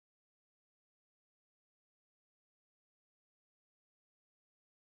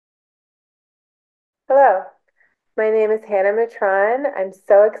Hello, my name is Hannah Matron. I'm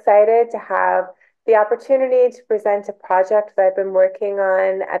so excited to have the opportunity to present a project that I've been working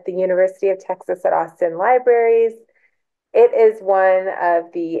on at the University of Texas at Austin Libraries. It is one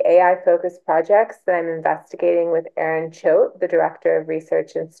of the AI-focused projects that I'm investigating with Erin Choate, the Director of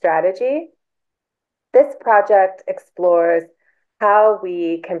Research and Strategy. This project explores how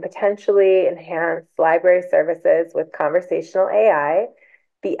we can potentially enhance library services with conversational AI.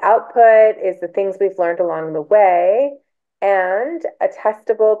 The output is the things we've learned along the way and a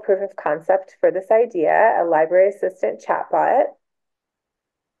testable proof of concept for this idea, a library assistant chatbot.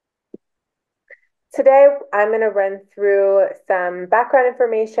 Today, I'm going to run through some background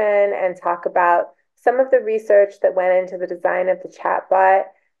information and talk about some of the research that went into the design of the chatbot.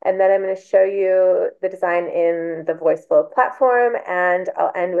 And then I'm going to show you the design in the Voiceflow platform, and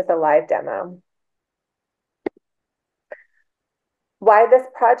I'll end with a live demo. Why this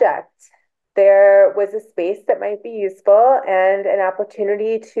project? There was a space that might be useful and an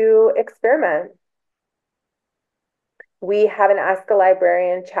opportunity to experiment. We have an Ask a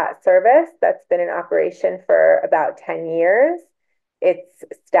Librarian chat service that's been in operation for about 10 years. It's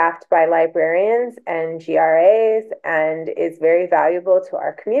staffed by librarians and GRAs and is very valuable to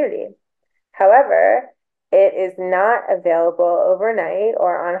our community. However, it is not available overnight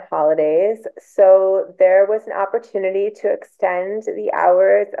or on holidays, so there was an opportunity to extend the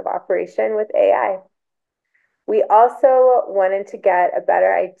hours of operation with AI. We also wanted to get a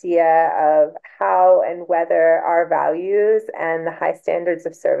better idea of how and whether our values and the high standards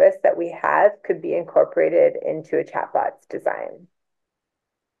of service that we have could be incorporated into a chatbot's design.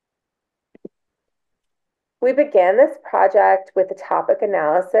 We began this project with a topic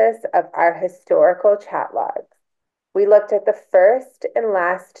analysis of our historical chat logs. We looked at the first and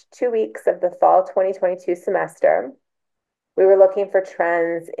last 2 weeks of the fall 2022 semester. We were looking for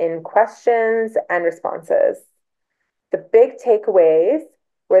trends in questions and responses. The big takeaways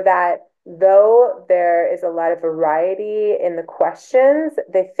were that though there is a lot of variety in the questions,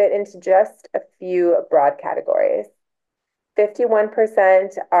 they fit into just a few broad categories.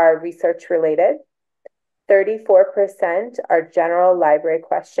 51% are research related, 34% are general library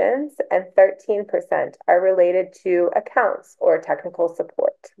questions, and 13% are related to accounts or technical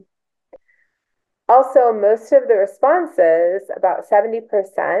support. Also, most of the responses, about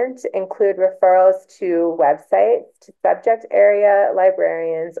 70%, include referrals to websites, to subject area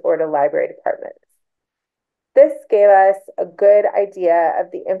librarians, or to library departments. This gave us a good idea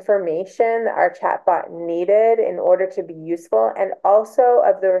of the information that our chatbot needed in order to be useful and also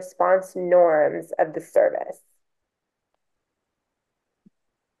of the response norms of the service.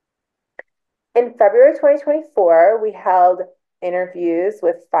 In February 2024, we held interviews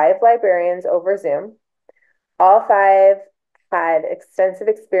with 5 librarians over Zoom. All 5 had extensive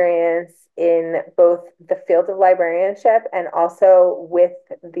experience in both the field of librarianship and also with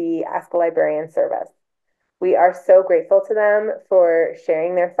the Ask a Librarian service. We are so grateful to them for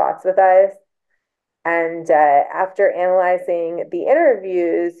sharing their thoughts with us. And after analyzing the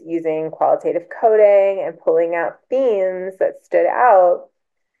interviews using qualitative coding and pulling out themes that stood out,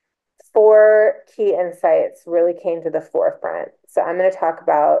 4 key insights really came to the forefront. So I'm going to talk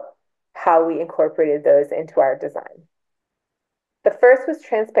about how we incorporated those into our design. The first was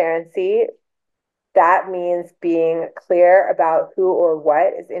transparency. That means being clear about who or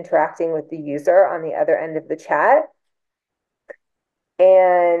what is interacting with the user on the other end of the chat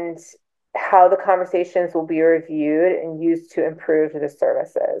and how the conversations will be reviewed and used to improve the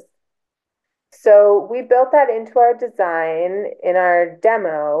services. So we built that into our design in our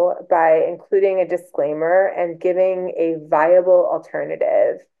demo by including a disclaimer and giving a viable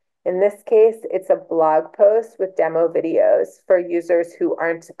alternative. In this case, it's a blog post with demo videos for users who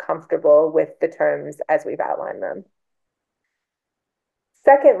aren't comfortable with the terms as we've outlined them.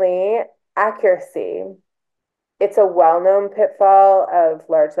 Secondly, accuracy. It's a well-known pitfall of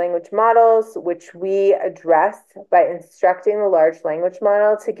large language models, which we address by instructing the large language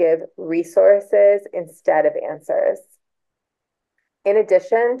model to give resources instead of answers. In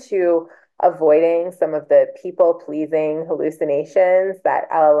addition to avoiding some of the people-pleasing hallucinations that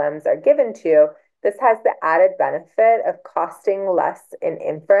LLMs are given to, this has the added benefit of costing less in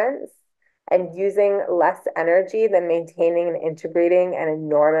inference and using less energy than maintaining and integrating an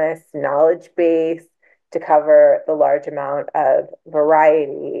enormous knowledge base to cover the large amount of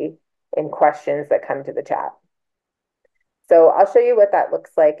variety in questions that come to the chat. So I'll show you what that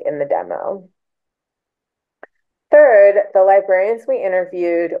looks like in the demo. Third, the librarians we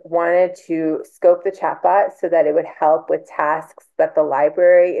interviewed wanted to scope the chatbot so that it would help with tasks that the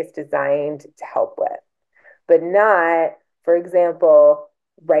library is designed to help with, but not, for example,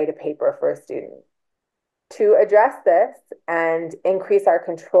 write a paper for a student. To address this and increase our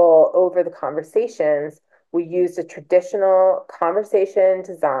control over the conversations, we used a traditional conversation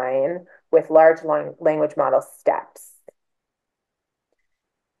design with large language model steps.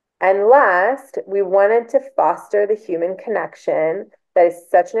 And last, we wanted to foster the human connection that is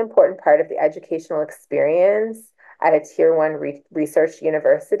such an important part of the educational experience at a tier one research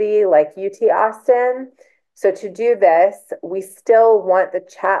university like UT Austin. So to do this, we still want the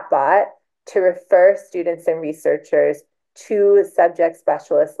chatbot to refer students and researchers to subject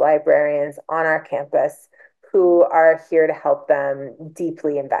specialist librarians on our campus who are here to help them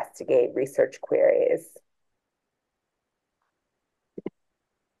deeply investigate research queries.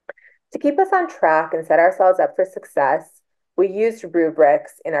 To keep us on track and set ourselves up for success, we used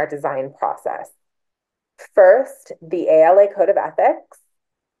rubrics in our design process. First, the ALA Code of Ethics.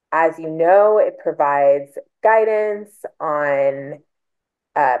 As you know, it provides guidance on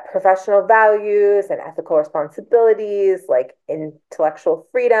professional values and ethical responsibilities like intellectual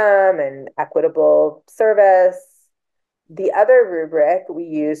freedom and equitable service. The other rubric we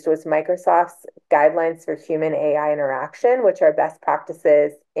used was Microsoft's Guidelines for Human AI Interaction, which are best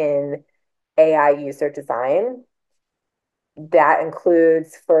practices in AI user design. That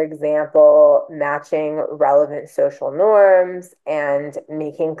includes, for example, matching relevant social norms and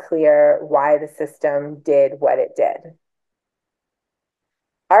making clear why the system did what it did.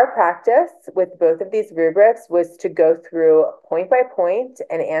 Our practice with both of these rubrics was to go through point by point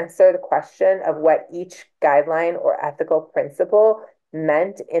and answer the question of what each guideline or ethical principle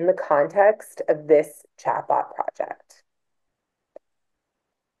meant in the context of this chatbot project.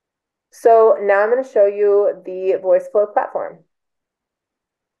 So now I'm going to show you the Voiceflow platform.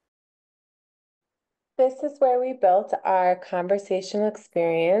 This is where we built our conversational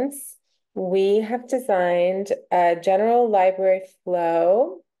experience. We have designed a general library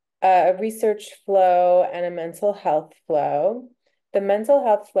flow, a research flow, and a mental health flow. The mental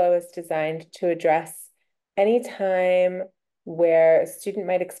health flow is designed to address any time where a student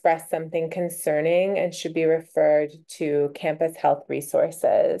might express something concerning and should be referred to campus health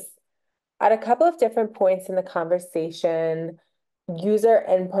resources. At a couple of different points in the conversation, user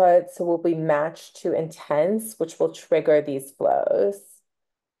inputs will be matched to intents, which will trigger these flows.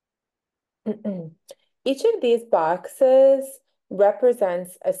 Each of these boxes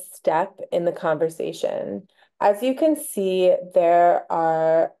represents a step in the conversation. As you can see, there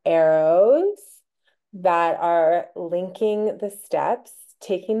are arrows that are linking the steps,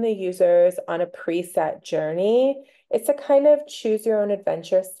 taking the users on a preset journey. It's a kind of choose your own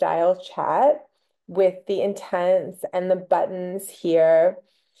adventure style chat with the intents and the buttons here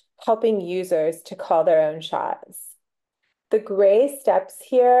helping users to call their own shots. The gray steps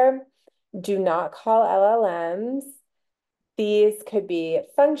here do not call LLMs. These could be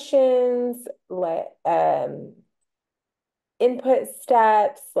functions, like input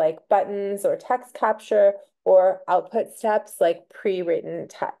steps like buttons or text capture, or output steps like pre-written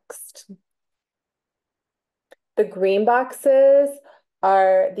text. The green boxes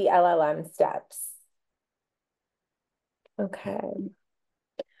are the LLM steps. Okay.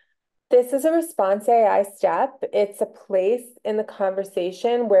 This is a response AI step. It's a place in the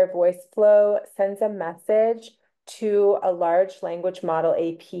conversation where Voiceflow sends a message to a large language model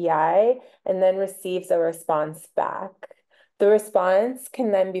API and then receives a response back. The response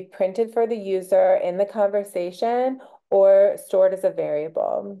can then be printed for the user in the conversation or stored as a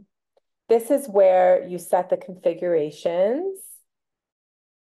variable. This is where you set the configurations.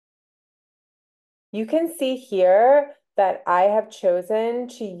 You can see here that I have chosen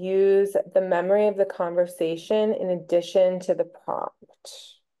to use the memory of the conversation in addition to the prompt.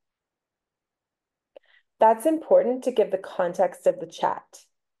 That's important to give the context of the chat.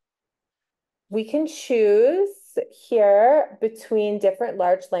 We can choose here between different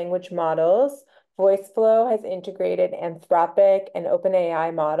large language models. Voiceflow has integrated Anthropic and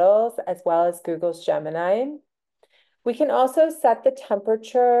OpenAI models, as well as Google's Gemini. We can also set the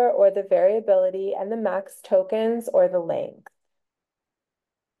temperature or the variability and the max tokens or the length.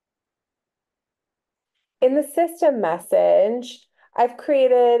 In the system message, I've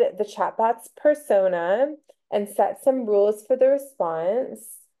created the chatbot's persona and set some rules for the response.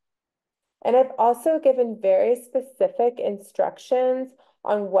 And I've also given very specific instructions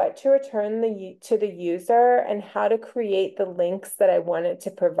on what to return to the user and how to create the links that I want it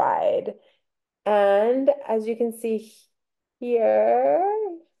to provide. And as you can see here,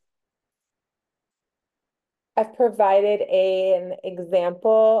 I've provided an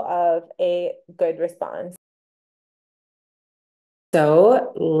example of a good response.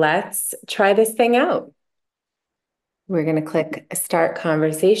 So let's try this thing out. We're going to click Start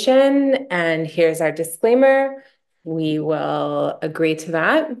Conversation, and here's our disclaimer. We will agree to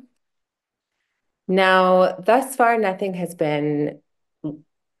that. Now, thus far, nothing has been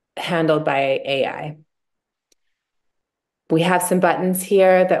handled by AI. We have some buttons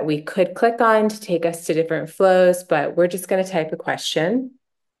here that we could click on to take us to different flows, but we're just going to type a question.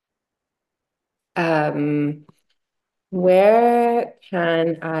 Where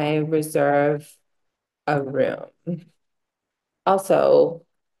can I reserve a room? Also,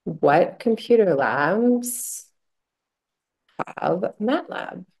 what computer labs have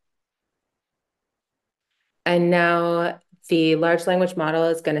MATLAB? And now the large language model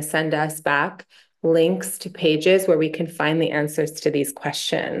is going to send us back links to pages where we can find the answers to these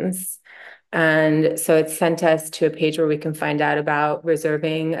questions. And so it sent us to a page where we can find out about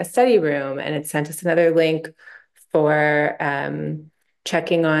reserving a study room. And it sent us another link for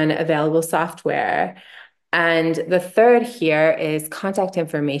checking on available software. And the third here is contact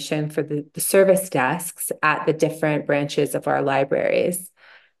information for the service desks at the different branches of our libraries.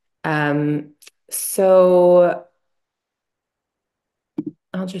 So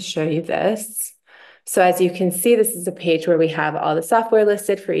I'll just show you this. So as you can see, this is a page where we have all the software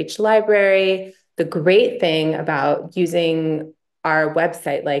listed for each library. The great thing about using our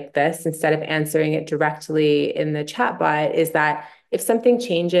website like this, instead of answering it directly in the chatbot, is that if something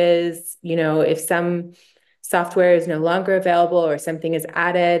changes, if some software is no longer available or something is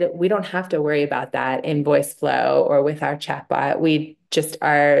added, we don't have to worry about that in Voiceflow or with our chatbot. We just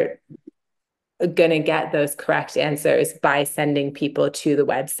are going to get those correct answers by sending people to the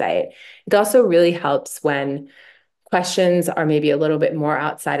website. It also really helps when questions are maybe a little bit more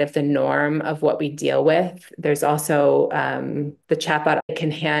outside of the norm of what we deal with. There's also the chatbot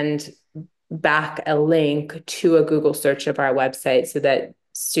can hand back a link to a Google search of our website so that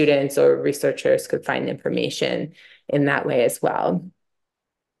students or researchers could find information in that way as well.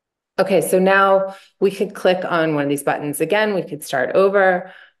 Okay, so now we could click on one of these buttons again. We could start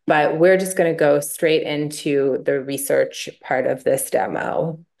over, but we're just going to go straight into the research part of this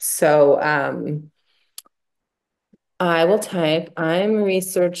demo. So I will type, I'm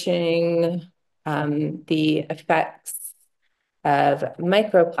researching the effects of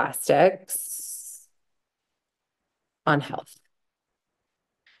microplastics on health.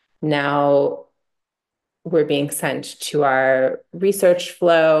 Now we're being sent to our research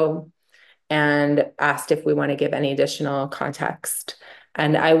flow and asked if we want to give any additional context.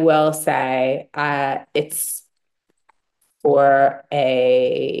 And I will say it's for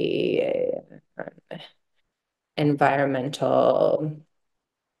a environmental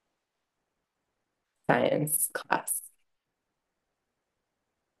science class.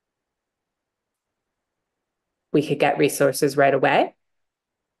 We could get resources right away,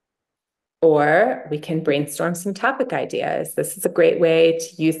 or we can brainstorm some topic ideas. This is a great way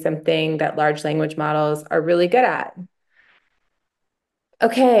to use something that large language models are really good at.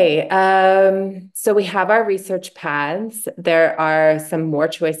 Okay, so we have our research paths. There are some more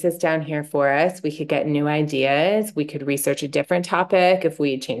choices down here for us. We could get new ideas. We could research a different topic if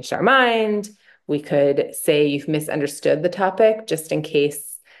we changed our mind. We could say you've misunderstood the topic just in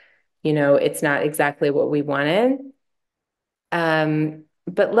case, it's not exactly what we wanted.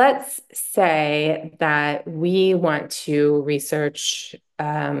 But let's say that we want to research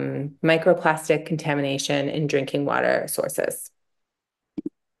microplastic contamination in drinking water sources.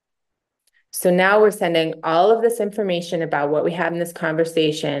 So now we're sending all of this information about what we have in this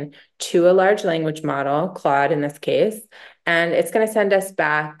conversation to a large language model, Claude in this case, and it's going to send us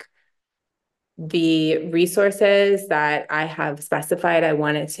back the resources that I have specified I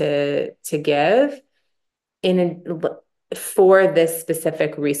wanted to give for this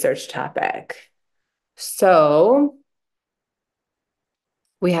specific research topic. So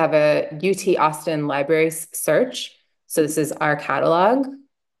we have a UT Austin libraries search. So this is our catalog.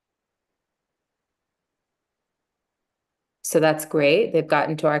 So that's great. They've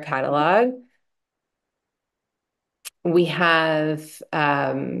gotten to our catalog. We have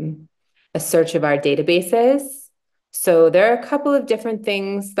a search of our databases. So there are a couple of different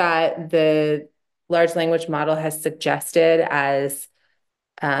things that the large language model has suggested as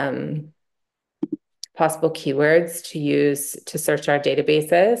possible keywords to use to search our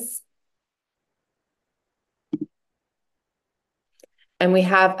databases. And we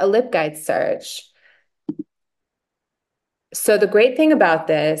have a LibGuide search. So the great thing about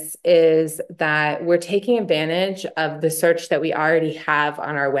this is that we're taking advantage of the search that we already have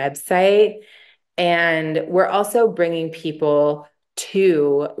on our website. And we're also bringing people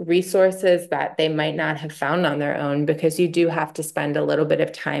to resources that they might not have found on their own, because you do have to spend a little bit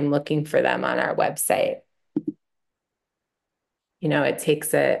of time looking for them on our website. it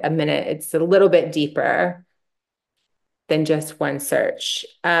takes a minute. It's a little bit deeper than just one search.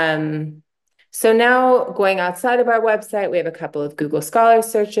 So now going outside of our website, we have a couple of Google Scholar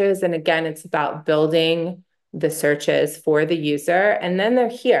searches. And again, it's about building the searches for the user, and then they're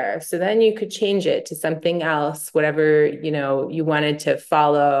here. So then you could change it to something else, whatever, you wanted to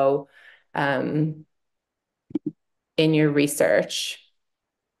follow in your research.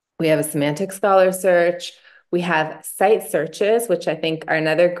 We have a semantic scholar search. We have site searches, which I think are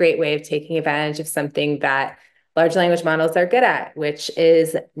another great way of taking advantage of something that large language models are good at, which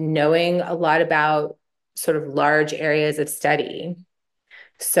is knowing a lot about sort of large areas of study.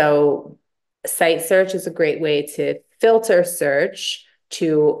 So site search is a great way to filter search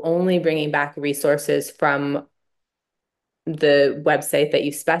to only bringing back resources from the website that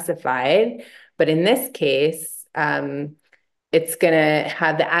you specified. But in this case, it's going to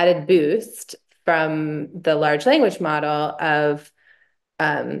have the added boost from the large language model of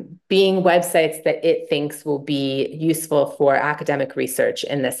being websites that it thinks will be useful for academic research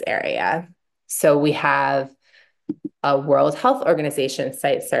in this area. So we have a World Health Organization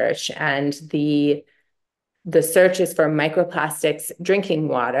site search, and the search is for microplastics drinking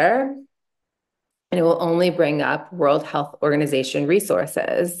water, and it will only bring up World Health Organization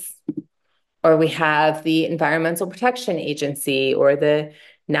resources. Or we have the Environmental Protection Agency or the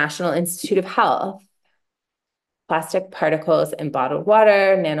National Institute of Health. Plastic particles in bottled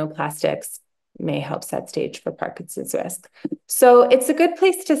water, nanoplastics may help set stage for Parkinson's risk. So it's a good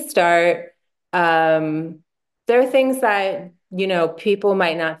place to start. There are things that, people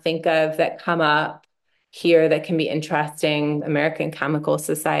might not think of that come up here that can be interesting. American Chemical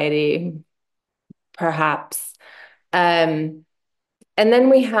Society, perhaps. And then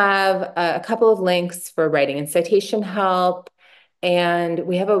we have a couple of links for writing and citation help. And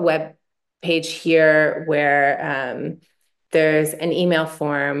we have a web page here where there's an email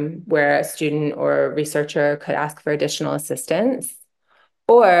form where a student or researcher could ask for additional assistance,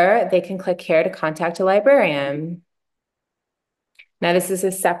 or they can click here to contact a librarian. Now, this is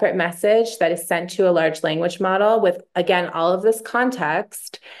a separate message that is sent to a large language model with, again, all of this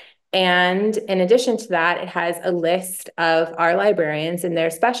context. And in addition to that, it has a list of our librarians and their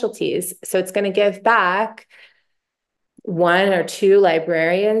specialties. So it's going to give back one or two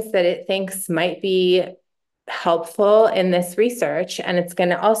librarians that it thinks might be helpful in this research. And it's going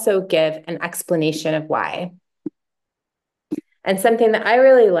to also give an explanation of why. And something that I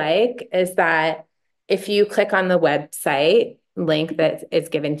really like is that if you click on the website link that is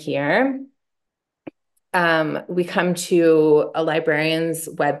given here, we come to a librarian's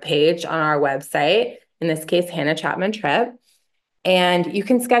webpage on our website, in this case, Hannah Chapman Tripp, and you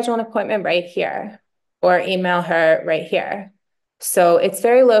can schedule an appointment right here or email her right here. So it's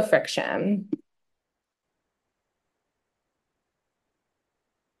very low friction.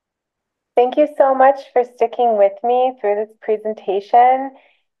 Thank you so much for sticking with me through this presentation.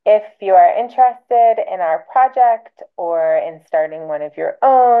 If you are interested in our project or in starting one of your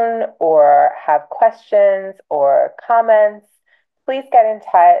own or have questions or comments, please get in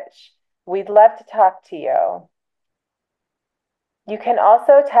touch. We'd love to talk to you. You can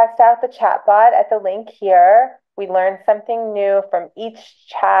also test out the chatbot at the link here. We learn something new from each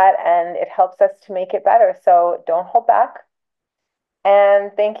chat and it helps us to make it better. So don't hold back.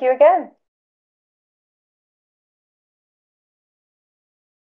 And thank you again.